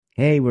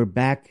Hey, we're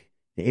back.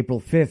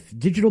 April 5th,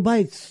 Digital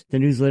Bites, the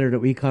newsletter that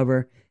we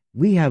cover.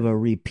 We have a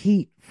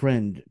repeat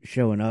friend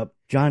showing up.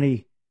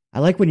 Johnny, I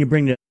like when you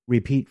bring the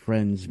repeat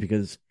friends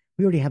because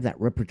we already have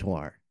that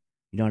repertoire.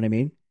 You know what I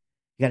mean?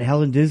 You got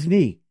Helen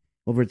Disney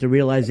over at the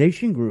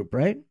Realization Group,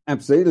 right?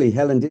 Absolutely.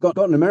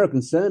 Got an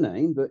American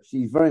surname, but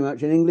she's very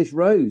much an English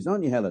Rose,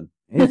 aren't you, Helen?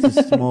 It's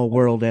a small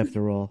world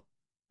after all.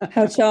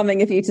 How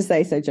charming of you to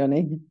say so,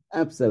 Johnny.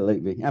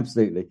 Absolutely.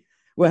 Absolutely.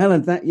 Well,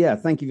 Helen, thank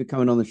you for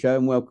coming on the show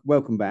and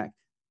welcome back.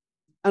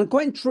 And I'm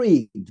quite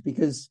intrigued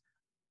because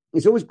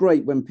it's always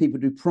great when people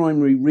do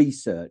primary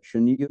research,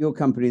 and your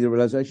company, the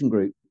Realization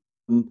Group,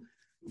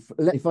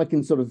 if I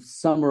can sort of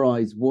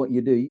summarize what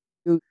you do,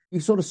 you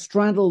sort of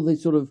straddle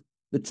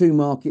the two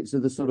markets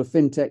of the sort of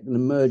fintech and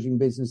emerging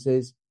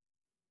businesses.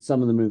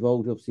 Some of them are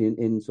involved, obviously,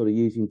 in sort of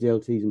using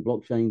DLTs and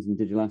blockchains and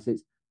digital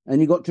assets.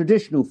 And you've got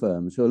traditional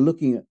firms who are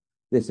looking at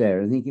this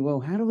area and thinking, well,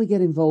 how do we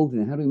get involved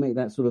in it? How do we make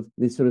that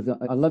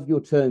I love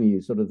your term,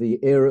 you sort of the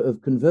era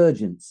of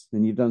convergence,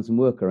 and you've done some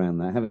work around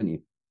that, haven't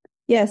you?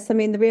 Yes, I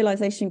mean, the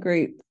Realization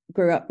Group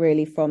grew up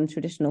really from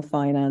traditional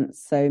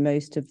finance. So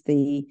most of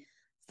the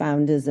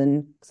founders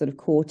and sort of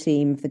core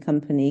team of the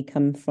company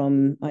come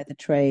from either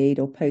trade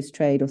or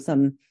post-trade or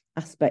some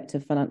aspect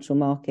of financial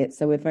markets.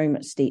 So we're very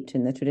much steeped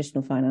in the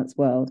traditional finance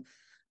world.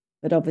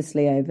 But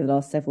obviously, over the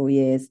last several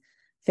years,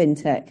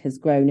 fintech has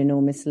grown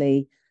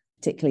enormously,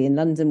 particularly in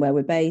London where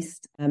we're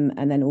based. And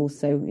then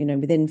also,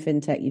 within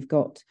fintech, you've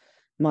got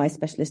my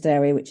specialist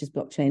area, which is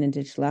blockchain and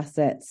digital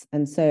assets.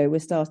 And so we're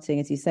starting,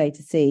 as you say,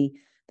 to see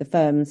the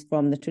firms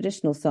from the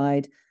traditional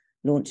side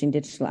launching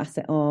digital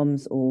asset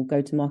arms or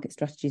go-to-market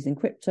strategies in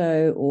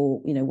crypto,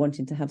 or,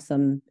 wanting to have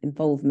some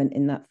involvement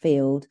in that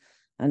field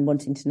and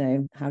wanting to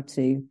know how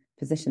to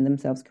position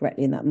themselves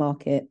correctly in that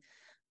market.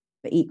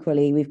 But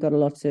equally, we've got a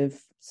lot of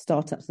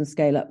startups and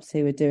scale-ups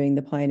who are doing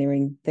the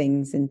pioneering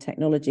things in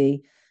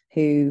technology,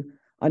 who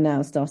are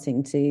now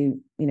starting to,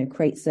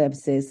 create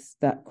services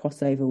that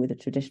cross over with the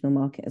traditional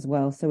market as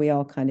well. So we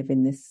are kind of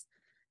in this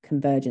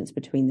convergence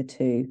between the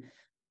two.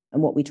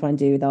 And what we try and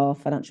do with our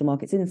Financial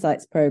Markets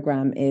Insights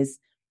program is,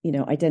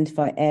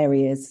 identify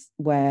areas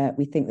where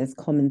we think there's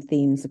common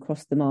themes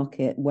across the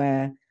market,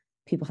 where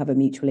people have a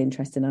mutual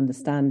interest in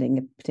understanding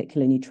a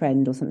particular new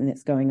trend or something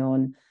that's going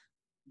on,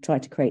 try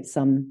to create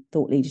some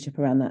thought leadership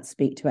around that,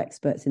 speak to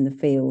experts in the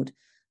field.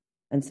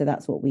 And so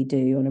that's what we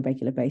do on a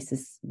regular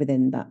basis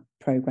within that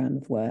program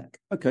of work.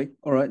 Okay,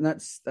 all right,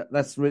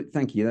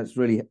 thank you. That's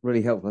really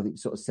really helpful. I think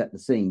sort of set the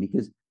scene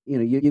because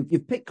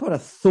you've picked quite a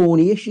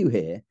thorny issue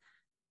here.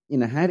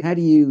 How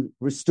do you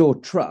restore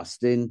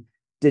trust in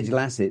digital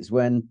assets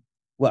when?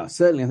 Well,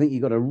 certainly I think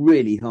you've got a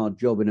really hard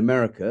job in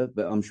America,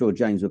 but I'm sure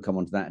James will come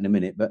on to that in a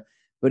minute. But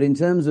in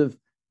terms of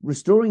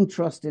restoring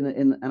trust in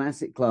an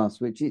asset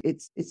class, which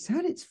it's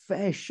had its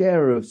fair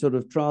share of sort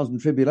of trials and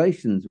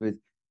tribulations with.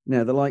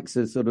 The likes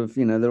of sort of,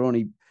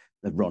 the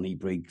Ronnie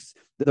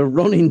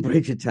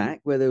Bridge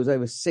attack, where there was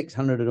over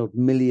 600 odd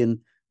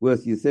million worth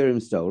of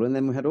Ethereum stolen. And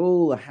then we had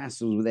all the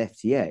hassles with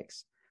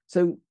FTX.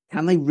 So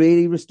can they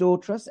really restore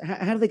trust?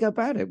 How do they go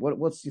about it?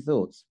 What's your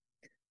thoughts?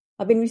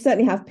 I mean, we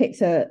certainly have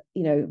picked a,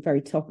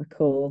 very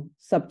topical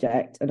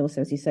subject, and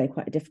also, as you say,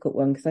 quite a difficult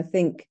one, because I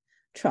think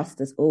trust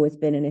has always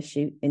been an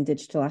issue in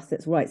digital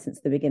assets right since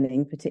the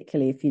beginning,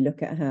 particularly if you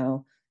look at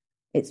how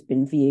it's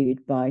been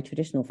viewed by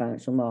traditional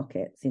financial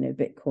markets.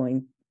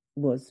 Bitcoin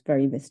was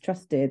very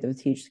mistrusted. There was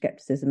huge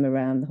skepticism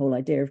around the whole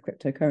idea of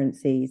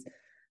cryptocurrencies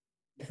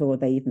before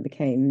they even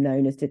became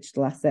known as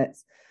digital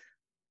assets.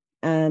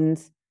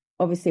 And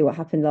obviously what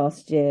happened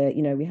last year,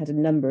 we had a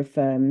number of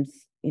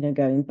firms,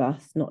 going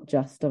bust, not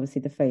just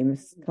obviously the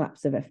famous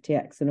collapse of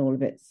FTX and all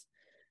of its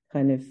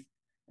kind of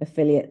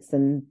affiliates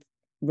and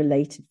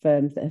related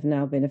firms that have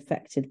now been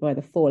affected by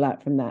the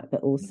fallout from that, but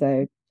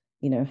also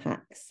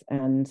hacks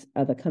and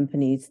other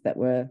companies that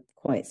were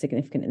quite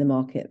significant in the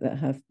market that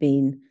have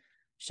been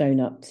shown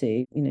up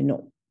to,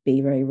 not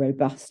be very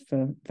robust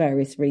for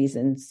various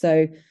reasons.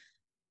 So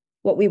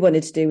what we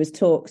wanted to do was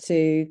talk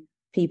to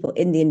people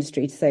in the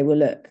industry to say, well,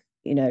 look,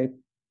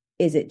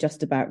 is it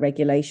just about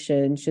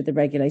regulation? Should the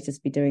regulators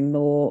be doing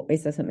more?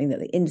 Is there something that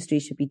the industry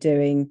should be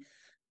doing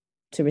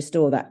to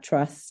restore that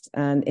trust?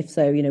 And if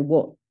so,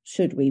 what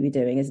should we be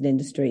doing as an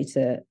industry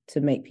to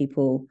make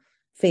people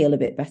feel a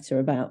bit better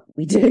about what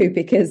we do?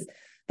 Because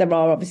there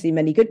are obviously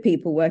many good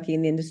people working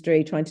in the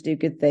industry trying to do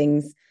good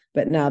things,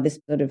 but now this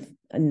sort of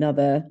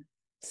another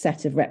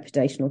set of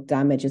reputational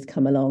damage has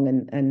come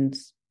along and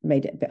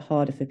made it a bit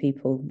harder for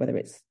people, whether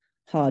it's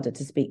harder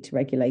to speak to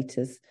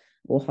regulators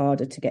or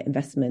harder to get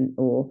investment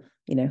or,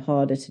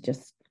 harder to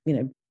just,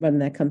 run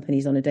their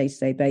companies on a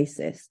day-to-day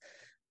basis.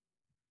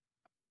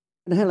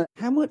 And Helen,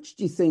 how much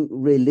do you think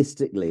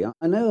realistically,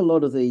 I know a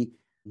lot of to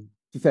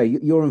be fair,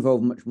 you're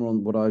involved much more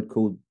on what I would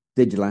call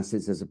digital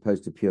assets as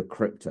opposed to pure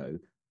crypto,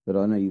 but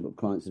I know you've got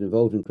clients that are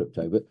involved in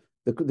crypto, but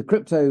the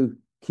crypto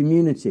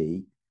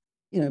community,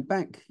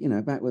 back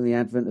when the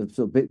advent of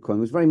sort of Bitcoin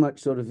was very much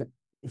sort of,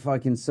 if I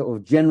can sort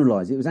of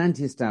generalize, it was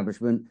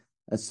anti-establishment,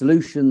 a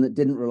solution that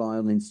didn't rely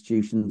on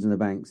institutions and the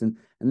banks, and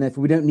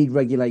therefore we don't need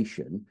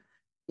regulation.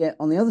 Yeah,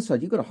 on the other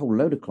side, you've got a whole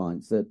load of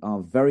clients that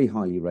are very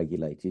highly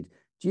regulated.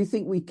 Do you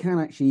think we can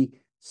actually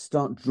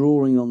start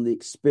drawing on the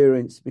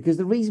experience? Because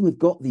the reason we've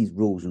got these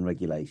rules and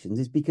regulations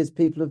is because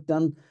people have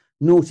done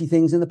naughty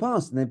things in the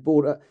past and they've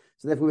bought up.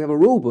 So therefore we have a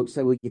rule book.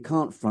 So well, you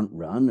can't front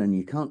run and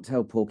you can't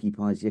tell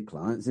porcupines to your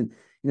clients. And,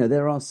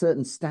 there are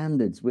certain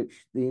standards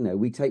which,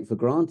 we take for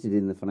granted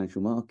in the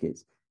financial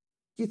markets.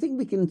 Do you think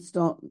we can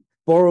start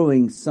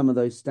borrowing some of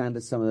those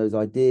standards, some of those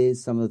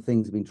ideas, some of the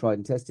things that have been tried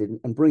and tested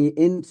and bring it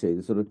into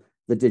the sort of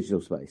the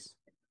digital space?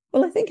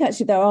 Well, I think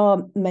actually there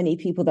are many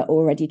people that are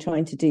already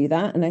trying to do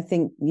that. And I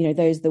think,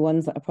 those are the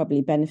ones that are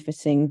probably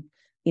benefiting,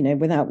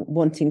 without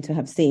wanting to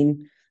have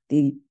seen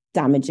the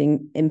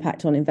damaging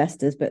impact on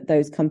investors. But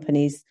those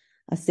companies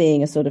are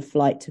seeing a sort of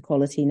flight to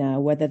quality now,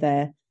 whether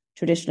they're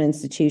traditional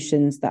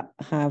institutions that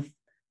have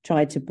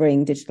tried to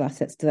bring digital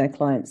assets to their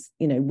clients,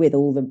 with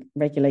all the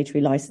regulatory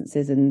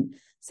licenses and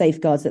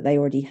safeguards that they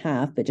already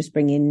have, but just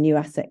bring in new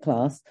asset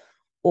class,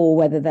 or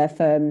whether they're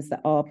firms that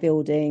are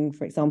building,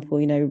 for example,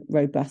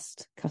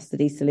 robust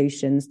custody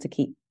solutions to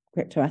keep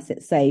crypto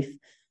assets safe.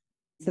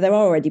 So there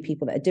are already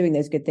people that are doing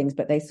those good things,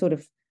 but they sort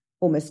of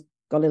almost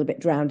got a little bit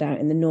drowned out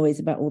in the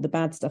noise about all the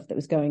bad stuff that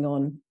was going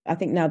on. I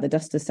think now the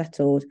dust has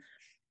settled,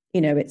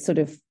 it's sort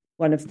of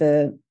one of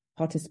the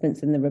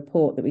participants in the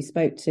report that we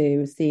spoke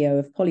to, CEO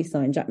of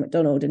Polysign, Jack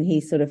McDonald, and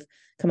he sort of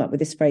come up with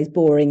this phrase,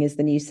 boring is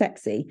the new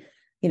sexy.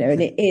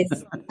 And it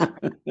is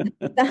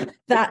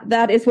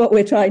that is what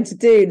we're trying to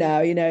do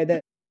now.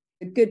 The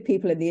good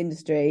people in the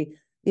industry,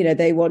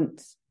 they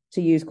want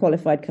to use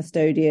qualified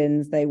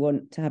custodians, they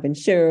want to have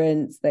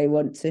insurance, they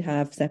want to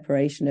have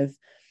separation of,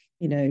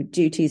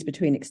 duties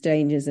between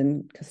exchanges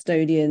and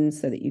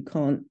custodians so that you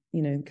can't,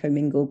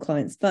 commingle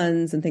clients'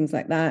 funds and things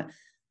like that.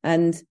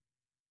 And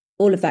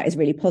all of that is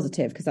really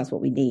positive because that's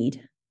what we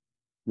need.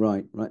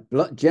 Right.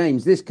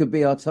 James, this could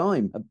be our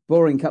time. A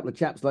boring couple of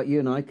chaps like you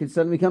and I could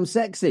suddenly become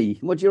sexy.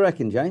 What do you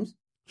reckon, James?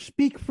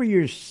 Speak for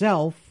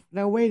yourself.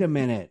 Now, wait a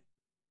minute.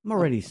 I'm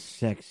already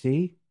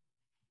sexy,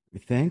 you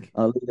think?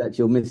 I'll leave that to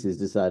your missus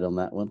to decide on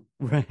that one.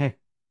 Right.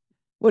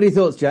 What are your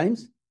thoughts,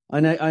 James? I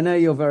know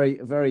you're very,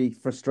 very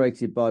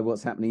frustrated by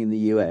what's happening in the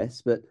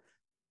US, but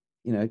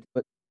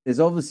there's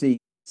obviously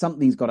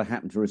something's got to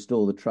happen to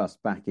restore the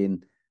trust back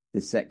in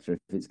this sector if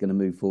it's going to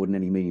move forward in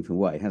any meaningful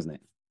way, hasn't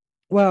it?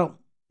 Well,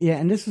 yeah,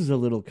 and this is a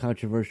little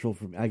controversial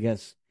for me, I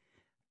guess.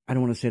 I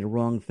don't want to say the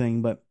wrong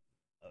thing, but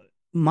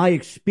my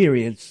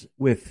experience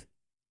with,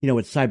 at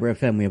Cyber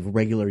FM, we have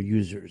regular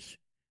users,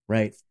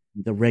 right?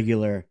 The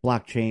regular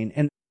blockchain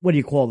and what do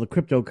you call the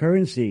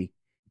cryptocurrency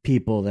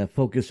people that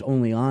focus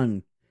only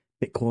on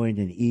Bitcoin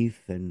and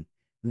ETH and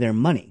their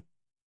money,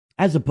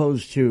 as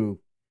opposed to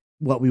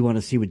what we want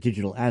to see with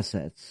digital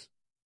assets.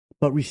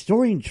 But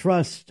restoring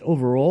trust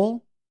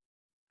overall,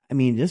 I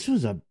mean, this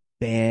was a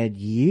bad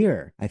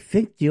year. I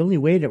think the only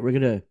way that we're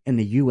going to, in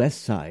the U.S.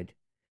 side,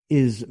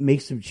 is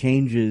make some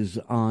changes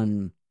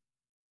on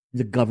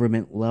the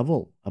government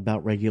level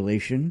about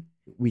regulation.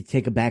 We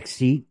take a back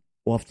seat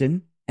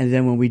often. And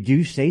then when we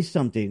do say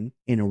something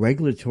in a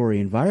regulatory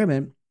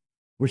environment,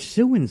 we're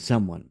suing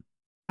someone.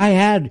 I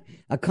had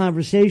a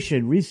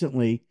conversation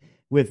recently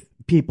with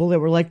people that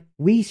were like,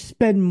 we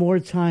spend more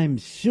time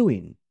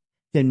suing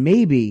than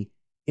maybe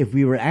if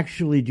we were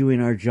actually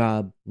doing our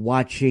job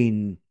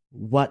watching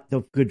what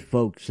the good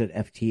folks at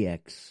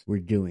FTX were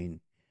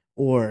doing,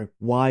 or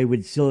why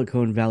would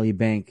Silicon Valley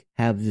Bank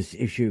have this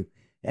issue?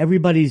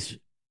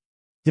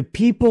 The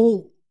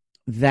people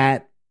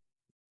that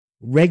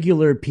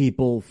regular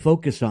people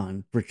focus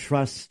on for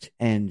trust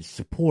and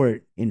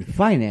support in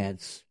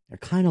finance are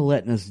kind of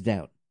letting us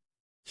down.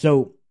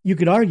 So you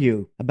could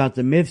argue about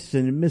the myths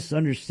and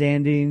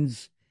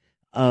misunderstandings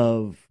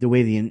of the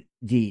way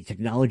the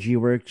technology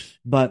works,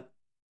 but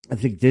I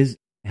think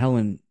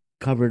Helen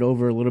covered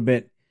over a little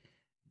bit.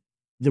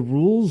 The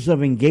rules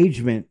of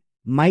engagement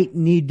might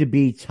need to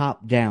be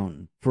top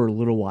down for a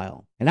little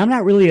while. And I'm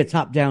not really a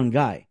top down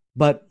guy,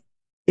 but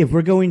if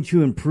we're going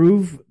to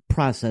improve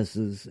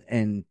processes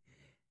and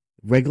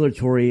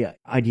regulatory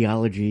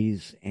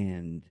ideologies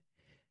and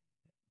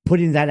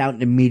putting that out in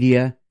the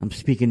media, I'm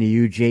speaking to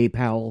you, Jay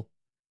Powell,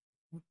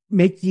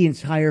 make the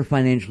entire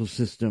financial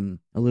system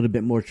a little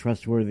bit more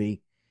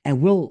trustworthy.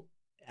 And we'll,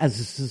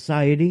 as a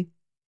society,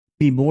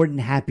 be more than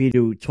happy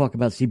to talk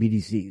about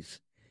CBDCs.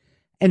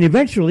 And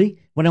eventually,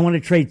 when I want to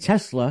trade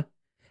Tesla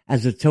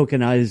as a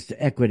tokenized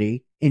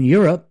equity in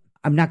Europe,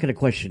 I'm not going to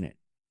question it.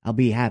 I'll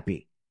be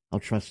happy. I'll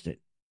trust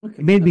it. Okay.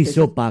 It made me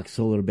soapbox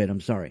a little bit.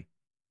 I'm sorry.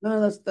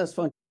 No, that's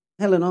fine.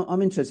 Helen,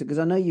 I'm interested because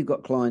I know you've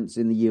got clients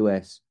in the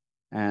US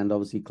and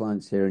obviously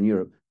clients here in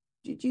Europe.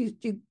 Do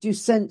you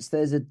sense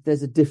there's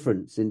a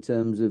difference in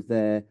terms of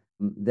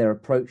their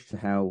approach to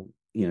how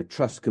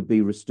trust could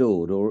be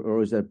restored,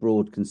 or is there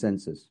broad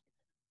consensus?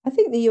 I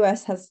think the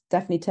US has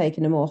definitely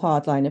taken a more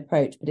hardline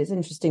approach, but it's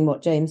interesting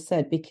what James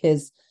said,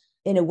 because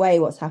in a way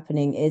what's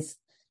happening is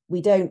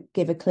we don't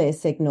give a clear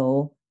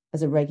signal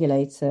as a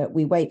regulator.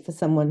 We wait for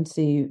someone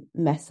to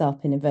mess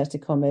up, in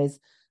inverted commas,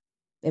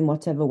 in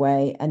whatever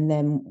way, and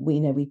then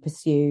we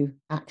pursue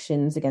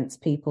actions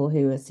against people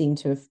who are seen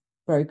to have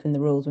broken the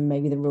rules when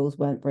maybe the rules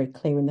weren't very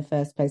clear in the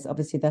first place.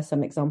 Obviously, there's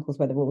some examples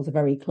where the rules are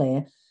very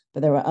clear,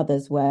 but there are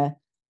others where,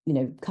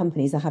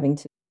 companies are having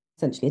to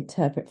essentially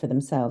interpret for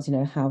themselves,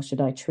 how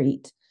should I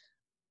treat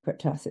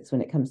crypto assets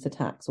when it comes to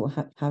tax, or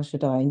how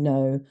should I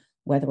know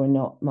whether or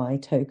not my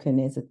token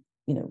is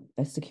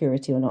a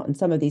security or not. And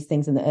some of these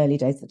things in the early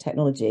days of the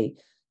technology,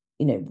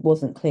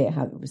 wasn't clear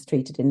how it was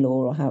treated in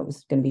law or how it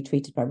was going to be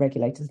treated by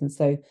regulators. And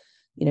so,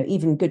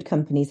 even good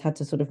companies had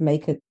to sort of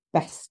make a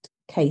best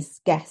case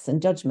guess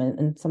and judgment.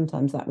 And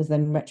sometimes that was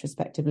then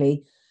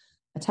retrospectively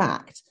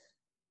attacked.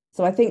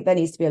 So I think there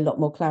needs to be a lot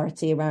more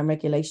clarity around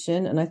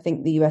regulation. And I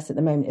think the US at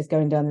the moment is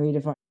going down the route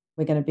of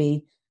we're going to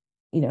be,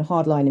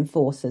 hardline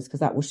enforcers, because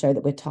that will show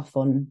that we're tough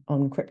on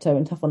crypto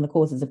and tough on the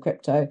causes of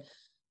crypto,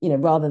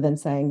 rather than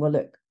saying, well,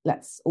 look,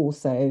 let's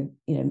also,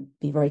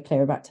 be very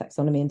clear about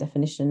taxonomy and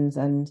definitions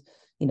and,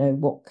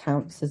 what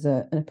counts as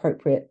an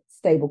appropriate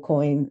stable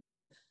coin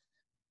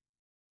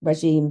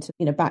regime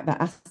to, back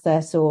that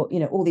asset, or,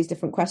 all these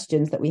different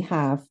questions that we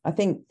have. I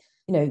think,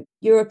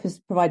 Europe has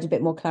provided a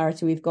bit more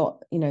clarity. We've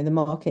got, the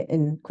market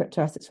in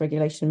crypto assets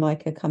regulation,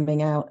 MiCA,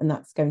 coming out, and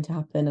that's going to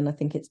happen. And I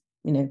think it's,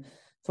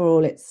 for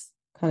all its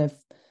kind of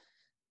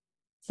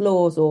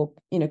flaws or,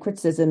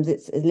 criticisms,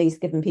 it's at least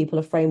given people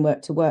a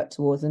framework to work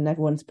towards, and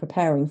everyone's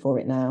preparing for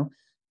it now.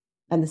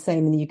 And the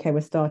same in the UK,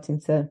 we're starting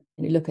to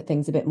look at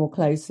things a bit more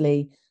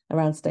closely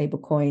around stable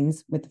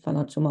coins with the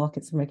Financial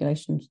Markets and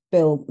Regulations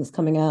Bill that's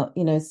coming out,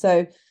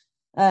 So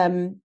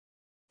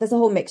there's a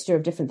whole mixture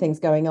of different things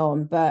going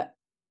on. But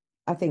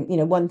I think,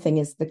 one thing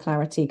is the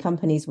clarity.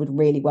 Companies would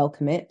really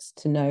welcome it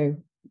to know,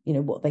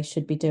 what they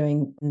should be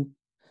doing and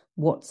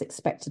what's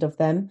expected of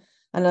them.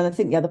 And then I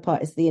think the other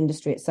part is the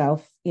industry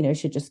itself,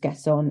 should just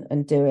get on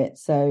and do it.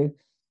 So,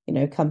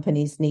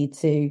 companies need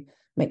to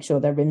make sure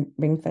they're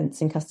ring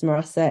fencing customer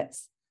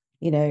assets,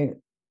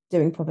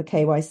 doing proper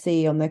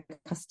KYC on their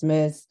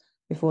customers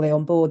before they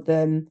onboard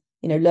them,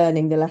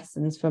 learning the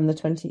lessons from the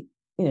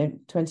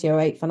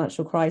 2008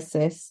 financial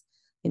crisis.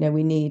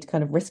 We need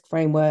kind of risk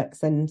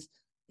frameworks and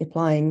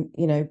applying,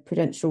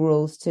 prudential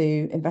rules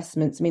to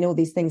investments. I mean, all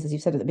these things, as you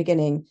said at the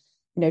beginning,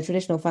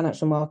 traditional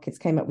financial markets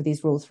came up with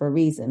these rules for a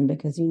reason,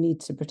 because you need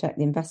to protect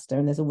the investor,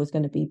 and there's always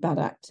going to be bad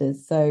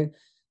actors. So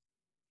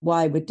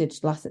why would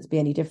digital assets be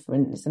any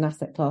different? It's an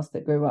asset class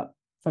that grew up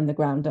from the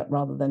ground up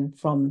rather than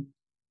from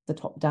the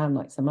top down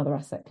like some other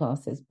asset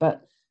classes.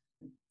 But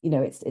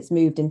it's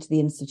moved into the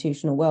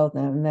institutional world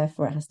now, and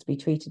therefore it has to be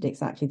treated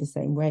exactly the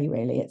same way.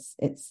 Really,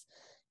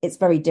 it's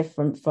very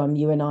different from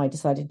you and I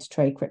decided to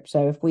trade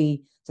crypto. If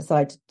we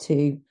decided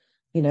to,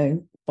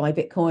 buy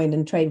Bitcoin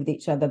and trade with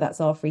each other, that's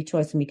our free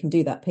choice, and we can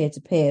do that peer to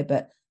peer.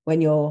 But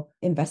when you're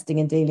investing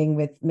and dealing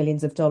with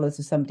millions of dollars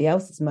of somebody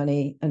else's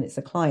money and it's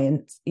a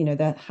client,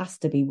 there has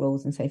to be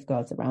rules and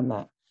safeguards around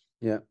that.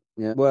 Yeah.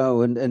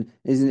 Well, and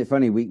isn't it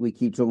funny? We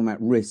keep talking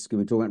about risk,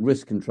 and we're talking about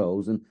risk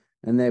controls, and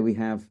there we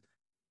have,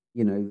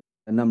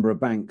 a number of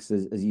banks,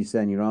 as you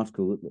say in your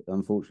article, that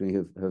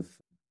unfortunately have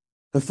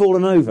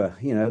fallen over,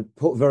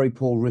 very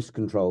poor risk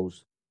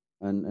controls,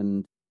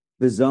 and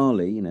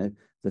bizarrely,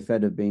 the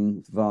Fed have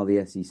been, via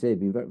the SEC, have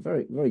been very,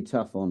 very, very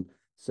tough on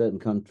certain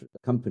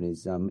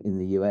companies in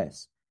the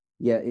US.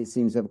 Yeah, it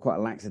seems to have quite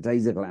a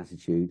lackadaisical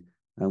attitude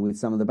with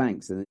some of the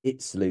banks, and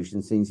its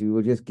solution seems to be,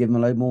 we'll just give them a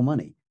load more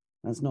money.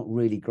 That's not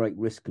really great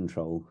risk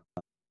control,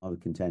 I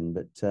would contend.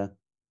 But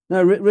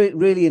no,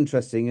 really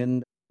interesting.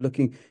 And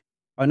looking,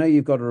 I know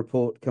you've got a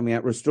report coming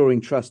out, Restoring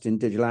Trust in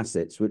Digital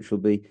Assets, which will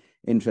be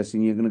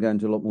interesting. You're going to go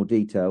into a lot more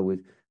detail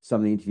with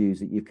some of the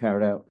interviews that you've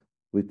carried out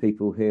with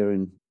people here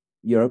in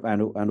Europe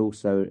and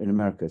also in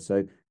America.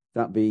 So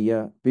that'd be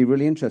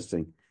really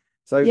interesting.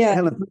 So yeah.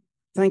 Helen,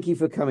 thank you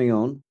for coming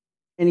on.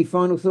 Any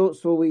final thoughts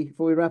before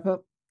we wrap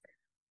up?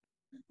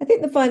 I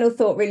think the final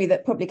thought really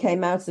that probably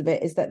came out of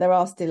it is that there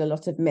are still a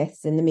lot of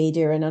myths in the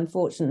media. And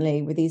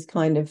unfortunately, with these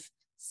kind of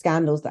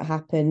scandals that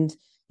happened,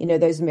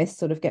 those myths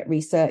sort of get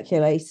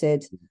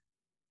recirculated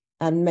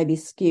and maybe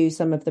skew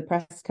some of the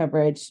press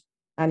coverage.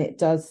 And it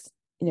does,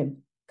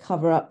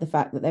 cover up the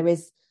fact that there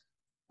is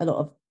a lot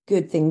of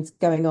good things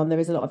going on. There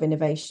is a lot of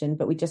innovation,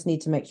 but we just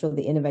need to make sure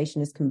the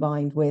innovation is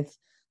combined with,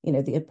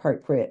 the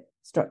appropriate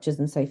structures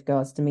and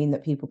safeguards to mean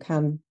that people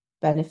can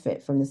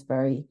benefit from this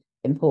very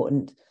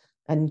important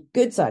and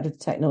good side of the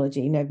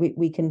technology.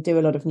 We can do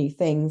a lot of new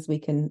things. We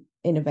can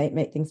innovate,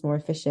 make things more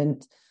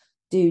efficient,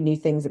 do new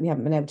things that we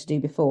haven't been able to do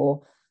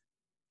before.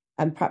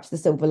 And perhaps the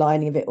silver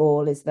lining of it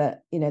all is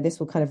that, this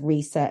will kind of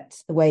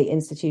reset the way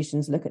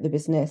institutions look at the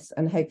business,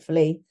 and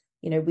hopefully,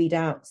 weed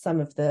out some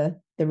of the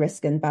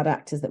risk and bad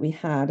actors that we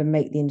had and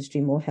make the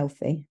industry more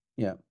healthy.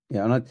 Yeah.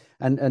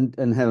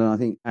 And Helen, I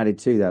think added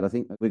to that, I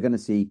think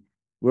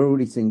we're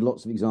already seeing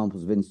lots of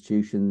examples of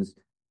institutions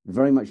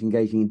very much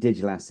engaging in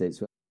digital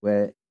assets,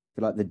 where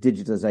like the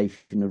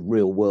digitization of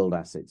real world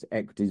assets,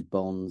 equities,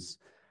 bonds,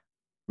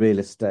 real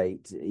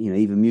estate,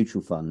 even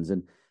mutual funds.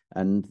 And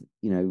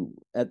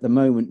at the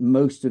moment,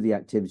 most of the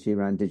activity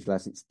around digital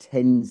assets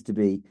tends to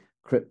be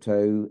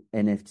crypto,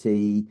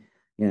 NFT,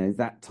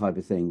 that type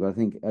of thing. But I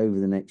think over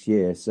the next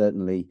year,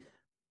 certainly,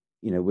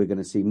 we're going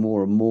to see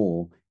more and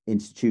more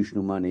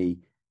institutional money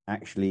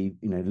actually,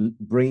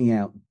 bringing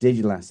out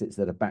digital assets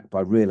that are backed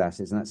by real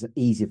assets, and that's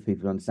easier for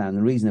people to understand.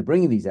 The reason they're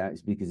bringing these out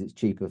is because it's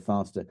cheaper,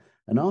 faster,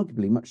 and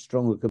arguably much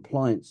stronger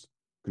compliance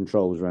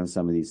controls around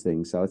some of these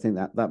things. So I think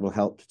that will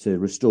help to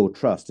restore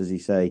trust, as you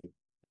say,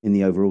 in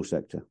the overall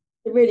sector.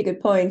 A really good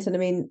point. And I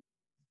mean,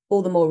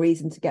 all the more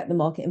reason to get the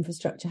market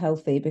infrastructure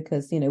healthy,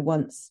 because,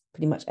 once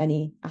pretty much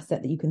any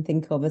asset that you can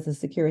think of as a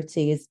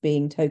security is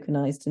being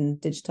tokenized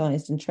and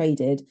digitized and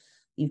traded,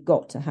 you've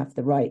got to have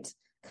the right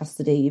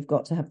custody, you've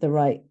got to have the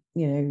right,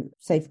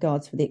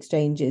 safeguards for the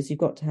exchanges, you've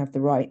got to have the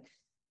right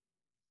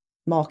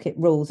market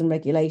rules and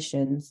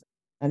regulations.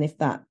 And if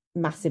that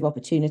massive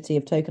opportunity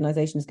of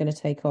tokenization is going to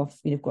take off,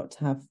 you've got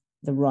to have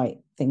the right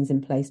things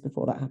in place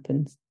before that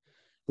happens.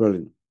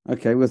 Brilliant.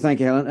 Okay, well, thank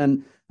you,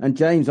 Helen. And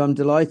James, I'm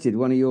delighted.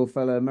 One of your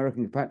fellow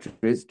American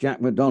compatriots, Jack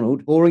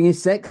McDonald, boring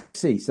is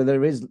sexy. So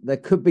there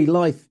could be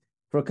life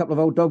for a couple of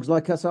old dogs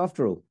like us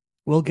after all.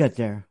 We'll get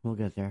there.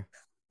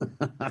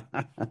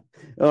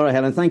 All right,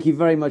 Helen. Thank you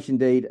very much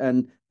indeed,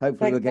 and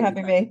hopefully Thanks we'll get for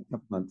having me. in a couple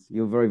of months.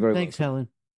 You're very, very Thanks, welcome. Helen.